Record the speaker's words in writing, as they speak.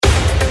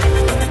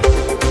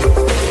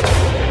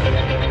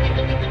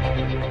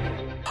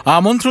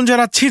আমন্ত্রণ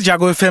জানাচ্ছি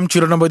জাগো এফএম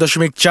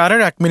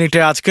 94.4 1 মিনিটে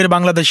আজকের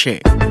বাংলাদেশে।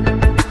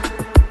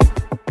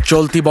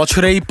 চলতি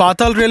বছরেই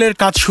পাতাল রেলের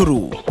কাজ শুরু।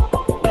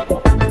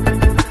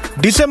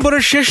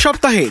 ডিসেম্বরের শেষ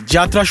সপ্তাহে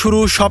যাত্রা শুরু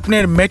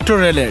স্বপ্নের মেট্রো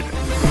রেলের।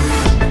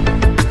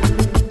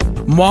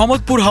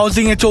 মোহাম্মদপুর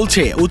হাউজিংয়ে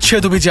চলছে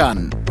উচ্ছেদ অভিযান।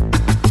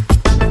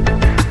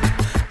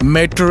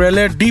 মেট্রো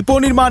রেলের ডিপো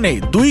নির্মাণে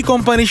 2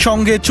 কোম্পানির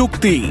সঙ্গে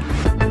চুক্তি।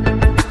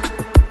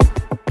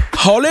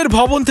 হলের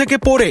ভবন থেকে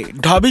পড়ে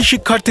ঢাবি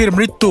শিক্ষার্থীর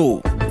মৃত্যু।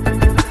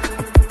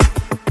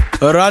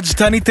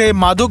 রাজধানীতে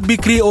মাদক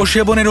বিক্রি ও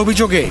সেবনের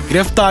অভিযোগে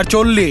গ্রেফতার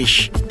 40।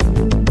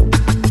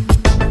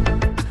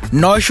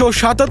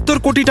 977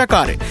 কোটি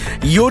টাকার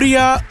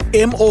ইউরিয়া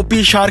এমওপি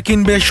সার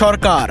কিনবে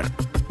সরকার।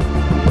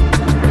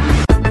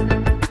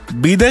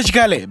 বিদেশ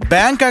গেলে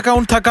ব্যাংক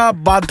অ্যাকাউন্ট থাকা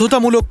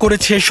বাধ্যতামূলক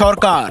করেছে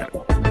সরকার।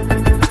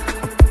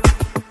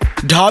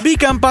 ঢাবি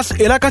ক্যাম্পাস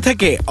এলাকা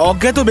থেকে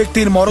অজ্ঞাত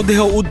ব্যক্তির মরদেহ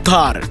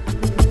উদ্ধার।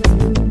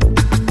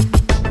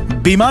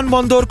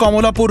 বিমানবন্দর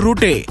কমলাপুর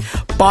রুটে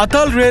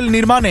পাতাল রেল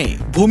নির্মাণে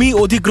ভূমি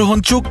অধিগ্রহণ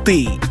চুক্তি।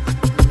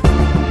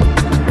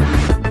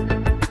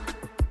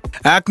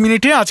 1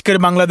 মিনিটে আজকের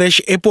বাংলাদেশ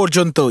এ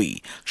পর্যন্তই।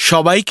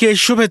 সবাইকে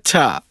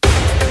শুভেচ্ছা।